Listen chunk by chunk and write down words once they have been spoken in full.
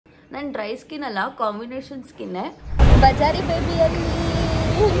ನನ್ನ dry skin ಅಲ್ಲ, combination ಸ್ಕಿನ್ನೇ. ಬಜಾರಿ ಬೇಬಿಯಲ್ಲಿ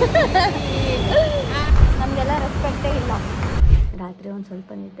ನಮಗೆಲ್ಲ ರೆಸ್ಪೆಕ್ಟೇ ಇಲ್ಲ. ರಾತ್ರಿ ಒಂದು ಸ್ವಲ್ಪ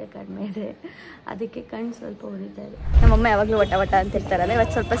ನಿದ್ದೆ ಕಡಿಮೆ ಇದೆ, ಅದಕ್ಕೆ ಕಣ್ಣು ಸ್ವಲ್ಪ ಉರಿತಾ ಇದೆ. ನಮ್ಮಮ್ಮ ಯಾವಾಗಲೂ ವಟ ವಟ ಅಂತಿರ್ತಾರಲ್ಲ,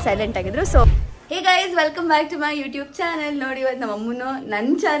 ಇವತ್ತು ಸ್ವಲ್ಪ ಸೈಲೆಂಟ್ ಆಗಿದ್ರು. So hey guys, welcome back to my YouTube channel. ನೋಡಿ, ಇವತ್ತು ನಮ್ಮಮ್ಮನು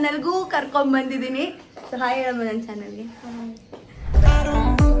ನನ್ನ ಚಾನಲ್ಗೂ ಕರ್ಕೊಂಡು ಬಂದಿದ್ದೀನಿ. ಸೊ ಹಾಯ್ ಹೇಳಮ್ಮ ನನ್ನ ಚಾನಲ್ಗೆ.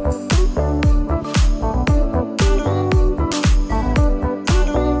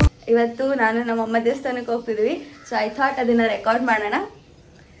 ಇವತ್ತು ನಾನು ನಮ್ಮಮ್ಮ ದೇವಸ್ಥಾನಕ್ಕೆ ಹೋಗ್ತಿದ್ವಿ. ಸೊ ಐ ಥಾಟ್ ಅದನ್ನು ರೆಕಾರ್ಡ್ ಮಾಡೋಣ.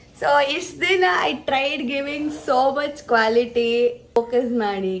 ಸೊ ಇಷ್ಟು ದಿನ I tried giving so much quality, focus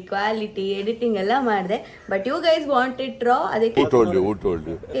ಮಾಡಿ ಕ್ವಾಲಿಟಿ ಎಡಿಟಿಂಗ್ ಎಲ್ಲ ಮಾಡಿದೆ. ಬಟ್ ಯು ಗೈಸ್ ವಾಂಟೆಡ್ ರಾ, ಅದಕ್ಕೆ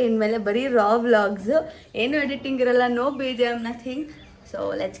ಇನ್ಮೇಲೆ ಬರೀ ರಾ ವ್ಲಾಗ್ಸ್, ಏನು ಎಡಿಟಿಂಗ್ ಇರಲ್ಲ, no BGM, nothing. So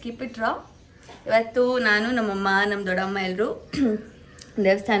let's keep it ರಾ. ಇವತ್ತು ನಾನು ನಮ್ಮಮ್ಮ ನಮ್ಮ ದೊಡ್ಡಮ್ಮ ಎಲ್ಲರೂ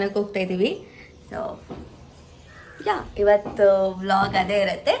ದೇವಸ್ಥಾನಕ್ಕೆ ಹೋಗ್ತಾ ಇದ್ದೀವಿ. ಸೊ ಯಾ, ಇವತ್ತು ವ್ಲಾಗ್ ಅದೇ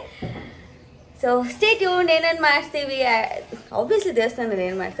ಇರುತ್ತೆ. So stay tune. ಏನೇನು ಮಾಡ್ತೀವಿ, ಆಬ್ವಿಯಸ್ಲಿ ದೇವಸ್ಥಾನದಲ್ಲಿ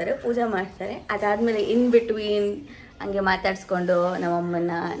ಏನು ಮಾಡ್ತಾರೆ, ಪೂಜೆ ಮಾಡ್ತಾರೆ. ಅದಾದಮೇಲೆ ಇನ್ ಬಿಟ್ವೀನ್ ಹಂಗೆ ಮಾತಾಡಿಸ್ಕೊಂಡು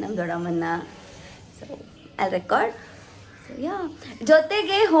ನಮ್ಮಮ್ಮನ್ನ ನಮ್ಮ ದೊಡ್ಡಮ್ಮನ್ನ ಸೊ ಅಲ್ಲಿ ರೆಕಾರ್ಡ್. ಸೊ ಯಾ,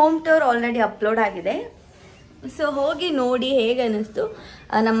 ಜೊತೆಗೆ ಹೋಮ್ ಟೂರ್ ಆಲ್ರೆಡಿ ಅಪ್ಲೋಡ್ ಆಗಿದೆ. ಸೊ ಹೋಗಿ ನೋಡಿ ಹೇಗೆ ಅನ್ನಿಸ್ತು.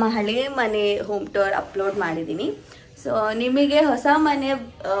 ನಮ್ಮ ಹಳೆಯ ಮನೆ ಹೋಮ್ ಟೂರ್ ಅಪ್ಲೋಡ್ ಮಾಡಿದ್ದೀನಿ. ಸೊ ನಿಮಗೆ ಹೊಸ ಮನೆ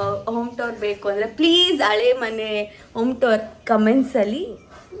ಹೋಮ್ ಟೂರ್ ಬೇಕು ಅಂದರೆ ಪ್ಲೀಸ್ ಹಳೆ ಮನೆ ಹೋಮ್ ಟೂರ್ ಕಮೆಂಟ್ಸಲ್ಲಿ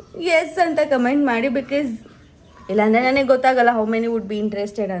ಎಸ್ ಅಂತ ಕಮೆಂಟ್ ಮಾಡಿ. ಬಿಕಾಸ್ ಇಲ್ಲಾಂದರೆ ನನಗೆ ಗೊತ್ತಾಗಲ್ಲ how many would be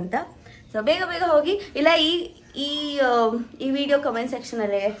interested ಅಂತ. ಸೊ ಬೇಗ ಬೇಗ ಹೋಗಿ, ಇಲ್ಲ ಈ ವಿಡಿಯೋ ಕಮೆಂಟ್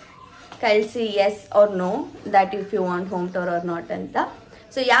ಸೆಕ್ಷನಲ್ಲೇ ಕಳಿಸಿ S R know that if you want home tour R not ಅಂತ.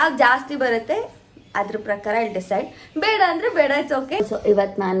 ಸೊ ಯಾಕೆ ಜಾಸ್ತಿ ಬರುತ್ತೆ ಅದ್ರ ಪ್ರಕಾರ ಇಲ್ಲಿ ಡಿಸೈಡ್. ಬೇಡ ಅಂದರೆ ಬೇಡ, ಇಟ್ಸ್ ಓಕೆ. ಸೊ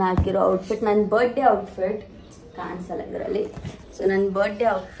ಇವತ್ತು ನಾನು ಹಾಕಿರೋ ಔಟ್ಫಿಟ್ ನನ್ನ ಬರ್ಡೇ ಔಟ್ಫಿಟ್, ಕಾಣಿಸಲ್ಲ ಇದರಲ್ಲಿ. ಸೊ ನನ್ನ ಬರ್ಡೇ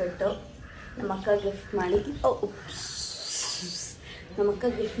ಔಟ್ಫಿಟ್ಟು ನಮ್ಮ ಅಕ್ಕ ಗಿಫ್ಟ್ ಮಾಡಿ, ನಮ್ಮ ಅಕ್ಕ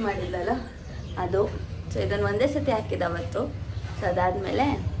ಗಿಫ್ಟ್ ಮಾಡಿದ್ಲಲ್ಲ ಅದು. ಸೊ ಇದನ್ನು ಒಂದೇ ಸತಿ ಹಾಕಿದ್ದೆ ಅವತ್ತು. ಸೊ ಅದಾದಮೇಲೆ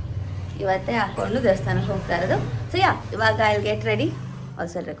ಇವತ್ತೇ ಹಾಕ್ಕೊಂಡು ದೇವಸ್ಥಾನಕ್ಕೆ ಹೋಗ್ತಾ ಇರೋದು. ಸೊ ಯಾ, ಇವಾಗ I'll get ready,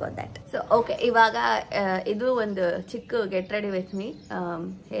 also record that. So okay, ಇವಾಗ ಇದು ಒಂದು ಚಿಕ್ಕ get ready with me.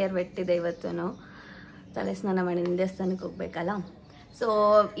 Hair ವೆಟ್ಟಿದೆ ಇವತ್ತು, ತಲೆ ಸ್ನಾನ ಮಾಡಿ ದೇವಸ್ಥಾನಕ್ಕೆ ಹೋಗ್ಬೇಕಲ್ಲ. ಸೊ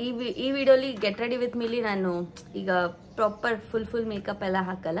ಈ ವಿಡಿಯೋಲಿ ಗೆಟ್ ರೆಡಿ ವಿತ್ ಮೀಲಿ ನಾನು ಈಗ ಪ್ರಾಪರ್ ಫುಲ್ ಮೇಕಪ್ ಎಲ್ಲ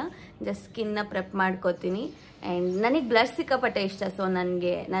ಹಾಕಲ್ಲ, ಜಸ್ಟ್ ಸ್ಕಿನ್ನ ಪ್ರೆಪ್ ಮಾಡ್ಕೋತೀನಿ. ಆ್ಯಂಡ್ ನನಗೆ ಬ್ಲಷ್ ಸಿಕ್ಕಾಪಟ್ಟೆ ಇಷ್ಟ. ಸೊ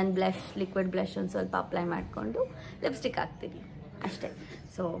ನಾನು ಬ್ಲಷ್, ಲಿಕ್ವಿಡ್ ಬ್ಲಷ್ ಒಂದು ಸ್ವಲ್ಪ ಅಪ್ಲೈ ಮಾಡಿಕೊಂಡು ಲಿಪ್ಸ್ಟಿಕ್ ಹಾಕ್ತೀನಿ ಅಷ್ಟೇ.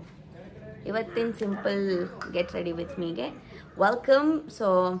 ಸೊ ಇವತ್ತಿನ simple get ready with ಮೀಗೆ welcome. So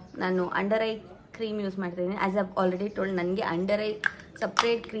ನಾನು ಅಂಡರ್ ಐ ಕ್ರೀಮ್ ಯೂಸ್ ಮಾಡ್ತಾಯಿದ್ದೀನಿ. ಆ್ಯಸ್ ಐ ಆಲ್ರೆಡಿ ಟೋಲ್ಡ್, ನನಗೆ under I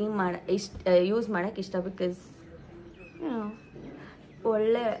separate cream use ಮಾಡೋಕ್ಕೆ ಇಷ್ಟ. ಬಿಕಾಸ್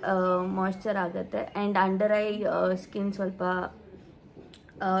ಒಳ್ಳೆ ಮಾಯ್ಶ್ಚರ್ ಆಗುತ್ತೆ. ಆ್ಯಂಡ್ ಅಂಡರ್ ಐ ಸ್ಕಿನ್ ಸ್ವಲ್ಪ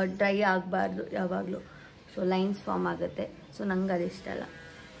ಡ್ರೈ ಆಗಬಾರ್ದು ಯಾವಾಗಲೂ. ಸೊ ಲೈನ್ಸ್ ಫಾರ್ಮ್ ಆಗುತ್ತೆ. ಸೊ ನಂಗೆ ಅದು ಇಷ್ಟ ಅಲ್ಲ.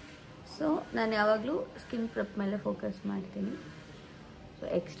 ಸೊ ನಾನು ಯಾವಾಗಲೂ ಸ್ಕಿನ್ ಪ್ರೆಪ್ ಮೇಲೆ ಫೋಕಸ್ ಮಾಡ್ತೀನಿ. So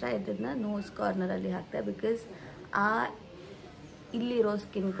extra ಇದ್ದದನ್ನ nose ಕಾರ್ನರಲ್ಲಿ ಹಾಕ್ತೆ. ಬಿಕಾಸ್ ಇಲ್ಲಿರೋ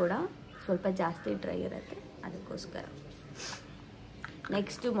ಸ್ಕಿನ್ ಕೂಡ ಸ್ವಲ್ಪ ಜಾಸ್ತಿ ಡ್ರೈ ಇರುತ್ತೆ, ಅದಕ್ಕೋಸ್ಕರ.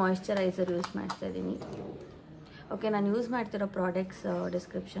 ನೆಕ್ಸ್ಟು ಮಾಯ್ಶ್ಚರೈಸರ್ ಯೂಸ್ ಮಾಡ್ತಾಯಿದ್ದೀನಿ. ಓಕೆ, ನಾನು ಯೂಸ್ ಮಾಡ್ತಿರೋ ಪ್ರಾಡಕ್ಟ್ಸ್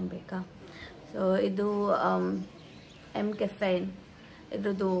ಡಿಸ್ಕ್ರಿಪ್ಷನ್ ಬೇಕಾ? ಸೊ ಇದು ಕೆಫೈನ್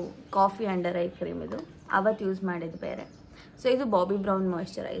ಇದ್ರದ್ದು ಕಾಫಿ ಅಂಡರ್ ಐ ಕ್ರೀಮ್. ಇದು ಅವತ್ತು ಯೂಸ್ ಮಾಡಿದ್ದು ಬೇರೆ. ಸೊ ಇದು ಬಾಬಿ ಬ್ರೌನ್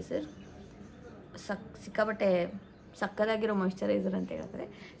ಮಾಯ್ಶ್ಚರೈಸರ್. ಸಿಕ್ಕಾಪಟ್ಟೆ ಸಕ್ಕದಾಗಿರೋ ಮಾಯ್ಶ್ಚರೈಸರ್ ಅಂತ ಹೇಳ್ತಾರೆ.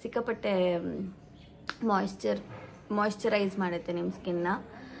 ಸಿಕ್ಕಾಪಟ್ಟೆ ಮಾಯ್ಶ್ಚರೈಸ್ ಮಾಡುತ್ತೆ ನಿಮ್ಮ ಸ್ಕಿನ್ನ.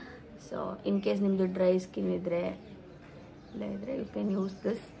 ಸೊ ಇನ್ ಕೇಸ್ ನಿಮ್ಮದು ಡ್ರೈ ಸ್ಕಿನ್ ಇದ್ದರೆ ಯು ಕ್ಯಾನ್ ಯೂಸ್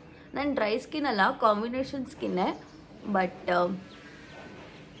ದಿಸ್. ನನ್ನ ಡ್ರೈ ಸ್ಕಿನ್ ಅಲ್ಲ, ಕಾಂಬಿನೇಷನ್ ಸ್ಕಿನ್ನೇ. ಬಟ್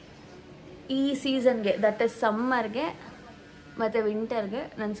ಈ ಸೀಸನ್ಗೆ, ದಟ್ ಇಸ್ ಸಮ್ಮರ್ಗೆ ಮತ್ತು ವಿಂಟರ್ಗೆ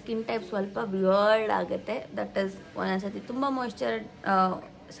ನನ್ನ ಸ್ಕಿನ್ ಟೈಪ್ ಸ್ವಲ್ಪ ವಿಯರ್ಡ್ ಆಗುತ್ತೆ. ದಟ್ ಇಸ್ ಒಂದೊಂದ್ಸತಿ ತುಂಬ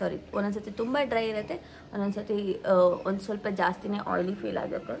ಒಂದೊಂದ್ಸತಿ ತುಂಬ ಡ್ರೈ ಇರುತ್ತೆ, ಒಂದೊಂದ್ಸತಿ ಒಂದು ಸ್ವಲ್ಪ ಜಾಸ್ತಿನೇ ಆಯಿಲಿ ಫೀಲ್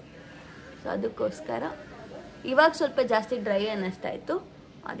ಆಗುತ್ತೆ. ಸೊ ಅದಕ್ಕೋಸ್ಕರ ಇವಾಗ ಸ್ವಲ್ಪ ಜಾಸ್ತಿ ಡ್ರೈ ಅನ್ನಿಸ್ತಾ ಇತ್ತು,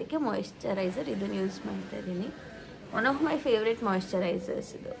 ಅದಕ್ಕೆ ಮಾಯ್ಶ್ಚರೈಸರ್ ಇದನ್ನು ಯೂಸ್ ಮಾಡ್ತಾಯಿದ್ದೀನಿ. One of my favourite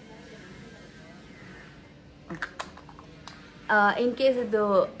moisturisers ಇದು. ಇನ್ ಕೇಸ್ ಇದು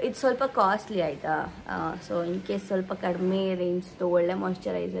ಸ್ವಲ್ಪ ಕಾಸ್ಟ್ಲಿ ಆಯಿತಾ. ಸೊ ಇನ್ ಕೇಸ್ ಸ್ವಲ್ಪ ಕಡಿಮೆ ರೇಂಜ್ದು ಒಳ್ಳೆ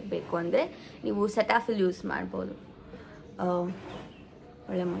ಮಾಯ್ಶ್ಚರೈಸರ್ ಬೇಕು ಅಂದರೆ ನೀವು ಸೆಟಾಫಿಲ್ ಯೂಸ್ ಮಾಡ್ಬೋದು,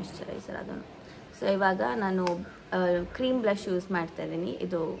 ಒಳ್ಳೆ ಮಾಯ್ಶ್ಚರೈಸರ್ ಅದನ್ನು. ಸೊ ಇವಾಗ ನಾನು ಕ್ರೀಮ್ ಬ್ಲಷ್ ಯೂಸ್ ಮಾಡ್ತಾಯಿದ್ದೀನಿ.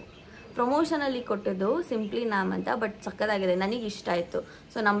 ಇದು ಪ್ರಮೋಷನಲ್ಲಿ ಕೊಟ್ಟಿದ್ದು ಸಿಂಪ್ಲಿ ನಾಮ್ ಅಂತ, ಬಟ್ ಸಕ್ಕದಾಗಿದೆ, ನನಗೆ ಇಷ್ಟ ಆಯಿತು.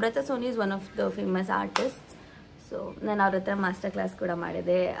 So Namrata Sony is one of the famous artist. So ನಾನು ಅವ್ರ ಹತ್ರ ಮಾಸ್ಟರ್ ಕ್ಲಾಸ್ ಕೂಡ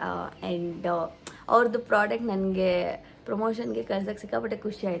ಮಾಡಿದೆ. ಆ್ಯಂಡ್ ಅವ್ರದ್ದು ಪ್ರಾಡಕ್ಟ್ ನನಗೆ ಪ್ರಮೋಷನ್ಗೆ ಕಳ್ಸೋಕ್ಕೆ ಸಿಕ್ಕಾಪಟ್ಟೆ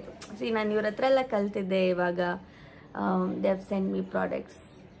ಖುಷಿ ಆಯಿತು. ನಾನು ಇವ್ರ ಹತ್ರ ಎಲ್ಲ ಕಲ್ತಿದ್ದೆ. ಇವಾಗ they have send me products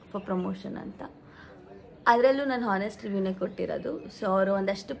for promotion ಅಂತ. ಅದರಲ್ಲೂ ನಾನು ಹಾನೆಸ್ಟ್ ರಿವ್ಯೂನೇ ಕೊಟ್ಟಿರೋದು. ಸೊ ಅವರು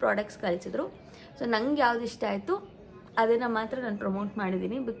ಒಂದಷ್ಟು ಪ್ರಾಡಕ್ಟ್ಸ್ ಕಳಿಸಿದ್ರು. ಸೊ ನಂಗೆ ಯಾವ್ದು ಇಷ್ಟ ಆಯಿತು ಅದನ್ನು ಮಾತ್ರ ನಾನು ಪ್ರಮೋಟ್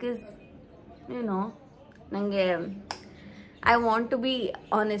ಮಾಡಿದ್ದೀನಿ. ಬಿಕಾಸ್ ನನಗೆ I want to be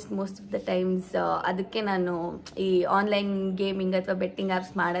honest most of the times. ಅದಕ್ಕೆ ನಾನು ಈ ಆನ್ಲೈನ್ ಗೇಮಿಂಗ್ ಅಥವಾ ಬೆಟ್ಟಿಂಗ್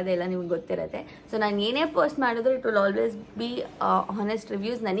ಆ್ಯಪ್ಸ್ ಮಾಡೋದೇ ಇಲ್ಲ, ನಿಮ್ಗೆ ಗೊತ್ತಿರುತ್ತೆ. ಸೊ ನಾನು ಏನೇ ಪೋಸ್ಟ್ ಮಾಡಿದ್ರು it will always be honest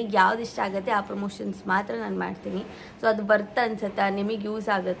reviews. ನನಗೆ ಯಾವ್ದು ಇಷ್ಟ ಆಗುತ್ತೆ ಆ ಪ್ರಮೋಷನ್ಸ್ ಮಾತ್ರ ನಾನು ಮಾಡ್ತೀನಿ. ಸೊ ಅದು ಬರ್ತಾ ಅನ್ಸುತ್ತಾ, ನಿಮಗೆ ಯೂಸ್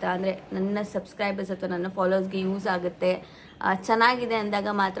ಆಗುತ್ತಾ, ಅಂದರೆ ನನ್ನ ಸಬ್ಸ್ಕ್ರೈಬರ್ಸ್ ಅಥವಾ ನನ್ನ ಫಾಲೋವರ್ಸ್ಗೆ ಯೂಸ್ ಆಗುತ್ತೆ, ಚೆನ್ನಾಗಿದೆ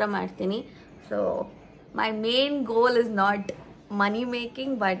ಅಂದಾಗ ಮಾತ್ರ ಮಾಡ್ತೀನಿ. So my main goal is not money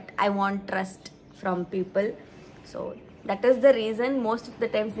making, but I want trust from people. So that is the reason. Most of the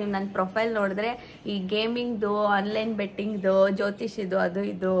times ನೀವು ನನ್ನ ಪ್ರೊಫೈಲ್ ನೋಡಿದ್ರೆ ಈ ಗೇಮಿಂಗ್ದು, ಆನ್ಲೈನ್ ಬೆಟ್ಟಿಂಗ್ದು, ಜ್ಯೋತಿಷಿದು ಅದು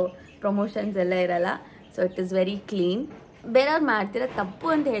ಇದು ಪ್ರಮೋಷನ್ಸ್ ಎಲ್ಲ ಇರಲ್ಲ. So it is very clean. ಬೇರೆಯವ್ರು ಮಾಡ್ತಿರೋ ತಪ್ಪು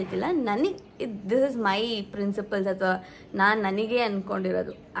ಅಂತ ಹೇಳ್ತಿಲ್ಲ, ನನಗೆ ದಿಸ್ ಇಸ್ ಮೈ ಪ್ರಿನ್ಸಿಪಲ್ಸ್ ಅಥವಾ ನನಗೆ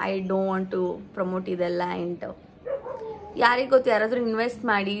ಅಂದ್ಕೊಂಡಿರೋದು. I don't want to promote ಇದೆಲ್ಲ. ಆ್ಯಂಡ್ ಯಾರಿಗೆ ಗೊತ್ತು, ಯಾರಾದರೂ ಇನ್ವೆಸ್ಟ್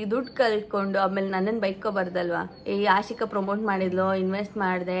ಮಾಡಿ ದುಡ್ಡು ಕಳ್ಕೊಂಡು ಆಮೇಲೆ ನನ್ನನ್ನು ಬೈಕೋಬಾರ್ದಲ್ವಾ, ಈ ಆಶಿಕಾ ಪ್ರಮೋಟ್ ಮಾಡಿದ್ಲು, ಇನ್ವೆಸ್ಟ್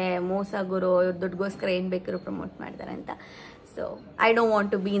ಮಾಡಿದೆ, ಮೋಸ ಗುರು, ಇವ್ರ ದುಡ್ಗೋಸ್ಕರ ಏನು ಬೇಕಾದ್ರೂ ಪ್ರಮೋಟ್ ಮಾಡ್ತಾರೆ ಅಂತ. So I don't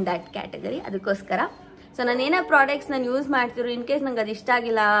want to B in that category. ಅದಕ್ಕೋಸ್ಕರ ಸೊ ನಾನು ಏನೋ ಪ್ರಾಡಕ್ಟ್ಸ್ ನಾನು ಯೂಸ್ ಮಾಡ್ತಿರೋ, ಇನ್ ಕೇಸ್ ನಂಗೆ ಅದು ಇಷ್ಟ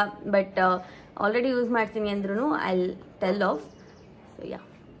ಆಗಿಲ್ಲ ಬಟ್ ಆಲ್ರೆಡಿ ಯೂಸ್ ಮಾಡ್ತೀನಿ ಅಂದ್ರೂ ಐ ಟೆಲ್ ಆಫ್. ಸೊ ಈಗ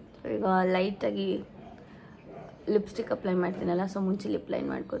ಲೈಟಾಗಿ ಲಿಪ್ಸ್ಟಿಕ್ ಅಪ್ಲೈ ಮಾಡ್ತೀನಲ್ಲ, ಸೊ ಮುಂಚೆ ಲಿಪ್ ಲೈನ್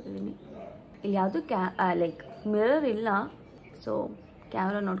ಮಾಡ್ಕೊತಿದ್ದೀನಿ. ಇಲ್ಲಿ ಯಾವುದು ಲೈಕ್ ಮಿರರ್ ಇಲ್ಲ, ಸೊ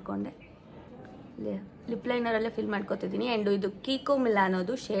ಕ್ಯಾಮ್ರಾ ನೋಡಿಕೊಂಡೆ ಲಿಪ್ ಲೈನರಲ್ಲೇ ಫಿಲ್ ಮಾಡ್ಕೊತಿದ್ದೀನಿ. ಆ್ಯಂಡ್ ಇದು ಕೀಕೋ ಮಿಲಾ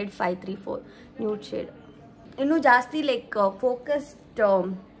ಅನ್ನೋದು ಶೇಡ್ 534 ನ್ಯೂಡ್ ಶೇಡ್. ಇನ್ನೂ ಜಾಸ್ತಿ like focused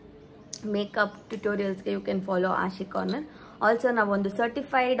makeup ಟ್ಯುಟೋರಿಯಲ್ಸ್ಗೆ you can follow ಆಶಿ corner. Also ನಾವೊಂದು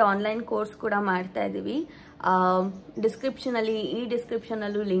ಸರ್ಟಿಫೈಡ್ ಆನ್ಲೈನ್ ಕೋರ್ಸ್ ಕೂಡ ಮಾಡ್ತಾ ಇದ್ದೀವಿ.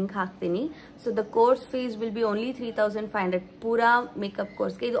 ಡಿಸ್ಕ್ರಿಪ್ಷನಲ್ಲೂ ಲಿಂಕ್ ಹಾಕ್ತೀನಿ. So the course fees will be only 3500 ಪೂರಾ ಮೇಕಪ್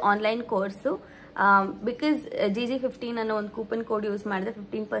ಕೋರ್ಸ್ಗೆ. ಇದು ಆನ್ಲೈನ್ ಕೋರ್ಸು. ಬಿಕಾಸ್ GG15 ಅನ್ನೋ ಒಂದು ಕೂಪನ್ ಕೋಡ್ ಯೂಸ್ ಮಾಡಿದ್ರೆ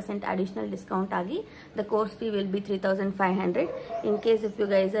 15% ಅಡಿಷನಲ್ ಡಿಸ್ಕೌಂಟ್ ಆಗಿ the course fee will be 3500. In case if you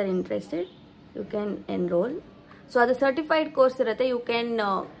guys are interested you can enrol. So ಅದು certified course ಇರುತ್ತೆ. You can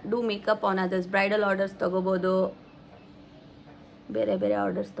do makeup on others. Bridal orders ತೊಗೋಬೋದು, ಬೇರೆ ಬೇರೆ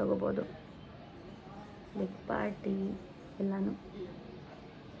orders ತೊಗೋಬೋದು, like party ಎಲ್ಲನೂ.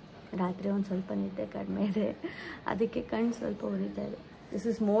 ರಾತ್ರಿ ಒಂದು ಸ್ವಲ್ಪ ನಿದ್ದೆ ಕಡಿಮೆ ಇದೆ, ಅದಕ್ಕೆ ಕಣ್ಣು ಸ್ವಲ್ಪ ಉರಿತಾ ಇದೆ. This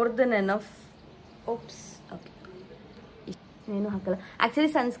is more than enough. OOPS, okay, ಏನು ಹಾಕಲ್ಲ.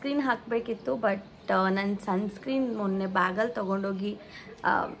 ಆ್ಯಕ್ಚುಲಿ ಸನ್ಸ್ಕ್ರೀನ್ ಹಾಕಬೇಕಿತ್ತು, ಬಟ್ ನನ್ನ ಸನ್ಸ್ಕ್ರೀನ್ ಮೊನ್ನೆ ಬ್ಯಾಗಲ್ಲಿ ತೊಗೊಂಡೋಗಿ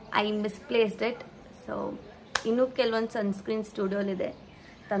ಐ ಮಿಸ್ಪ್ಲೇಸ್ಡ್ ಇಟ್. ಸೊ ಇನ್ನೂ ಕೆಲವೊಂದು ಸನ್ಸ್ಕ್ರೀನ್ ಸ್ಟುಡಿಯೋಲಿದೆ,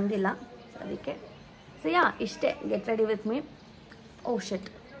 ತಂದಿಲ್ಲ. ಸೊ ಅದಕ್ಕೆ ಸೊ ಇಷ್ಟೇ. Get ready with me. O shit,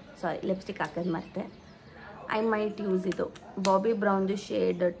 sorry, lipstick ಹಾಕೋದು ಮರ್ತೆ. ಐ ಮೈಟ್ ಯೂಸ್ ಇದು ಬಾಬಿ ಬ್ರೌನ್ದು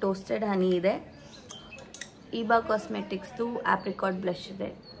ಶೇಡ್ ಟೋಸ್ಟೆಡ್ ಹನಿ ಇದೆ. ಈಬಾ ಕಾಸ್ಮೆಟಿಕ್ಸ್ದು ಆಪ್ರಿಕಾಟ್ ಬ್ಲಷ್ ಇದೆ.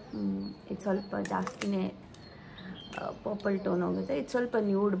 ಇದು ಸ್ವಲ್ಪ ಜಾಸ್ತಿನೇ ಪರ್ಪಲ್ ಟೋನ್ ಹೋಗುತ್ತೆ. ಇದು ಸ್ವಲ್ಪ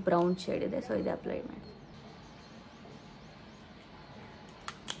ನ್ಯೂಡ್ ಬ್ರೌನ್ ಶೇಡ್ ಇದೆ. ಸೊ ಇದು ಅಪ್ಲೈ ಮಾಡಿ.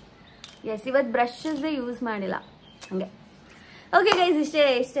 ಎಸ್, ಇವತ್ತು ಬ್ರಷಸ್ಸೇ ಯೂಸ್ ಮಾಡಿಲ್ಲ, ಹಾಗೆ. ಓಕೆ ಗೈಸ್,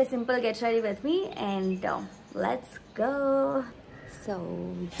 ಇಷ್ಟೇ simple. Get ready with me and let's go. So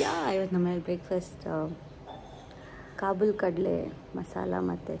ಇವತ್ತು ನಮ್ಮನೇಲಿ ಬ್ರೇಕ್ಫಾಸ್ಟ್ ಕಾಬೂಲ್ ಕಡಲೆ ಮಸಾಲ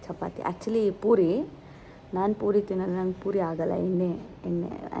ಮತ್ತು ಚಪಾತಿ. ಆ್ಯಕ್ಚುಲಿ ಪೂರಿ, ನಾನು ಪೂರಿ ತಿನ್ನೋದು, ನಂಗೆ ಪೂರಿ ಆಗೋಲ್ಲ.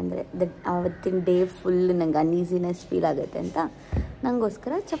 ಎಣ್ಣೆ ಅಂದರೆ ಆವತ್ತಿನ ಡೇ ಫುಲ್ ನಂಗೆ ಅನ್ಈಸಿನೆಸ್ ಫೀಲ್ ಆಗುತ್ತೆ ಅಂತ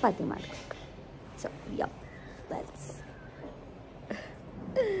ನನಗೋಸ್ಕರ ಚಪಾತಿ ಮಾಡಬೇಕು. So let's.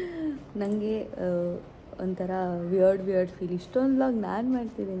 ನನಗೆ ಒಂಥರ ವಿಯರ್ಡ್ ಫೀಲ್, ಇಷ್ಟೊಂದು ವ್ಲಾಗ್ ನಾನು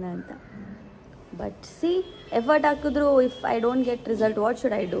ಮಾಡ್ತಿದ್ದೀನ ಅಂತ. ಬಟ್ ಸಿ, ಎಫರ್ಟ್ ಹಾಕಿದ್ರು if I don't get result, what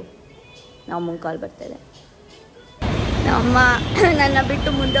should I do? ನಮ್ಮ ಕಾಲ್ ಬರ್ತಾಯಿದೆ. ನಮ್ಮ ನನ್ನ ಬಿಟ್ಟು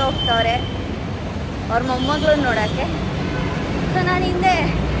ಮುಂದೆ ಹೋಗ್ತವ್ರೆ ಅವ್ರ ಮೊಮ್ಮಗಳು ನೋಡೋಕ್ಕೆ. ಸೊ ನಾನು ಹಿಂದೆ,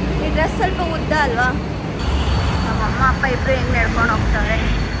 ಈ ಡ್ರೆಸ್ ಸ್ವಲ್ಪ ಉದ್ದ ಅಲ್ವಾ, ನಮ್ಮ ಅಮ್ಮ ಅಪ್ಪ ಇಬ್ಬರು ಹೆಂಗೆ ನಡ್ಕೊಂಡು ಹೋಗ್ತವ್ರೆ.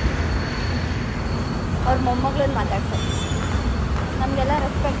 ಅವ್ರ ಮೊಮ್ಮಗಳನ್ನ ಮಾತಾಡ್ಸೋದು, ನಮಗೆಲ್ಲ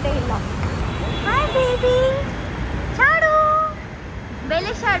ರೆಸ್ಪೆಕ್ಟೇ ಇಲ್ಲ. ಹಾಯ್ ಬೇಬಿ, ಚಾಡು,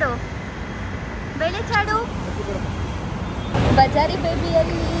 ಬೆಲೆ ಚಾಡು, ಬೆಲೆ ಚಾಡು, ಬಜಾರಿ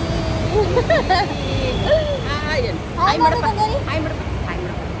ಬೇಬಿಯಲ್ಲಿ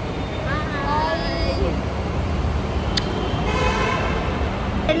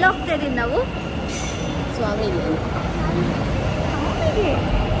ಎಲ್ಲ ಹೋಗ್ತಾ ಇದೀವಿ ನಾವು. ಸ್ವಾಮಿಗೆ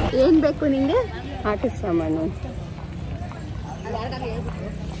ಏನು ಬೇಕು ನಿಂಗೆ? ಆಟದ ಸಾಮಾನು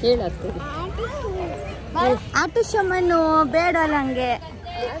ಹೇಳತ್ತೆ. ಆಟದ ಸಾಮಾನು ಬೇಡ ನಂಗೆ,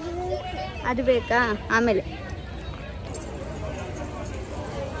 ಅದು ಬೇಕಾ? ಆಮೇಲೆ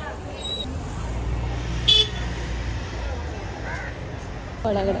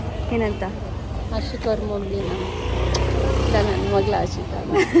ಒಳಗಡೆ ಏನಂತ? ಆಶಿಕಾ ಅವ್ರ ಮಗಳಿನ, ಇಲ್ಲ ನನ್ನ ಮಗಳ ಆಶಿಕಾ.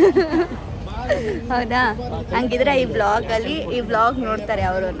 ಹೌದಾ? ಹಂಗಿದ್ರೆ ಈ ಬ್ಲಾಗಲ್ಲಿ ಈ ಬ್ಲಾಗ್ ನೋಡ್ತಾರೆ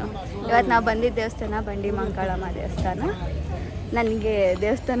ಅವರು. ಇವತ್ತು ನಾವು ಬಂದಿದ್ದ ದೇವಸ್ಥಾನ ಬಂಡಿ ಮಂಕಾಳಮ್ಮ ದೇವಸ್ಥಾನ. ನನಗೆ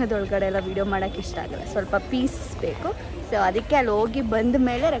ದೇವಸ್ಥಾನದೊಳಗಡೆ ಎಲ್ಲ ವೀಡಿಯೋ ಮಾಡೋಕ್ಕೆ ಇಷ್ಟ ಆಗಲ್ಲ, ಸ್ವಲ್ಪ ಪೀಸ್ ಬೇಕು. ಸೊ ಅದಕ್ಕೆ ಅಲ್ಲಿ ಹೋಗಿ ಬಂದ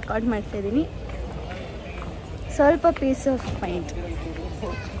ಮೇಲೆ ರೆಕಾರ್ಡ್ ಮಾಡ್ತಾಯಿದ್ದೀನಿ. ಸ್ವಲ್ಪ ಪೀಸ್ ಆಫ್ ಮೈಂಡ್.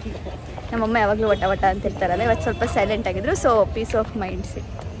 ನಮ್ಮಮ್ಮ ಯಾವಾಗಲೂ ವಟ ವಟ ಅಂತಿರ್ತಾರಲ್ಲ, ಇವತ್ತು ಸ್ವಲ್ಪ ಸೈಲೆಂಟ್ ಆಗಿದ್ರು. ಸೊ ಪೀಸ್ ಆಫ್ ಮೈಂಡ್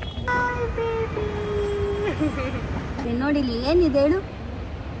ಸಿಕ್ತು. ನೋಡಿ ಇಲ್ಲಿ ಏನಿದೆ ಹೇಳು,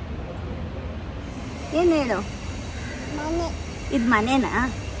 ಏನು ಹೇಳು? ಇದು ಮನೆನಾ?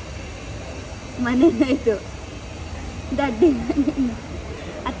 ಮನೆನಾಯ್ತು ದಡ್ಡಿ ಮನೆ.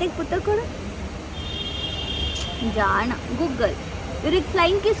 ಅತ್ತೆಗೆ ಪುಟ್ಟ ಕೊಡು, ಜಾಣ ಗೂಗಲ್. ಇವ್ರಿಗೆ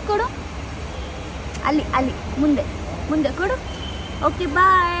ಫ್ಲೈಂಗ್ ಕಿಸ್ ಕೊಡು, ಅಲ್ಲಿ ಅಲ್ಲಿ ಮುಂದೆ ಮುಂದೆ ಕೊಡು. Okay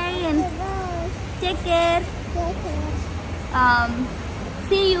bye and take care.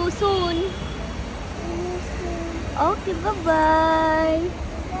 See you soon. Okay, bye-bye.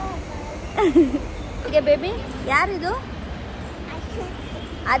 Okay, baby. ಯಾರಿದು?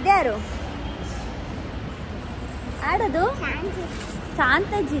 ಅದ್ಯಾರು ಆಡೋದು?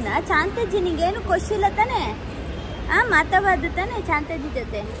 ಶಾಂತಜ್ಜಿನ? ಶಾಂತಜ್ಜಿನಿಗೇನು ಕೊಶಿಲ್ಲ ತಾನೆ? ಮಾತಾಡೋದು ತಾನೆ ಶಾಂತಜ್ಜಿ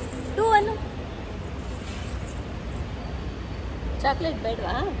ಜೊತೆ? 2 ಅನ್ನು ಚಾಕ್ಲೇಟ್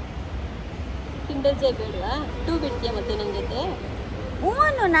ಬೇಡವಾ? ಕಿಂಡರ್ ಜಾಯ್ ಬೇಡವಾ? 2 ಬಿಡ್ತೀಯ ಮತ್ತೆ ನನ್ನ ಜೊತೆ? ಹ್ಞೂ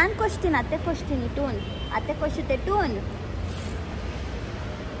ಅನ್ನು, ನಾನು ಕೊಡ್ತೀನಿ, ಅತ್ತೆ ಕೊಡ್ತೀನಿ. 2 ಅನ್ನು ಅತ್ತೆ ಕೊಡ್ಸುತ್ತೆ. 2 ಅನ್ನು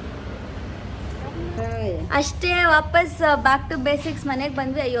ಅಷ್ಟೇ. ವಾಪಸ್ ಬ್ಯಾಕ್ ಟು ಬೇಸಿಕ್ಸ್. ಮನೆಗೆ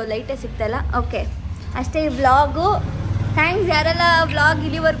ಬಂದ್ವಿ. ಅಯ್ಯೋ ಲೈಟೇ ಸಿಗ್ತಾಯಿಲ್ಲ. ಓಕೆ ಅಷ್ಟೇ ಈ ವ್ಲಾಗು. ಥ್ಯಾಂಕ್ಸ್ ಯಾರೆಲ್ಲ ವ್ಲಾಗ್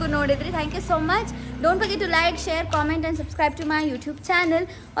ಇಲ್ಲಿವರೆಗೂ ನೋಡಿದ್ರಿ. Thank you so much. Don't forget to like, share, comment and subscribe to my YouTube channel.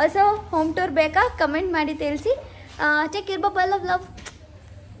 Also home tour ಬೇಕಾ? ಕಮೆಂಟ್ ಮಾಡಿ ತಿಳಿಸಿ. Take care, by, love.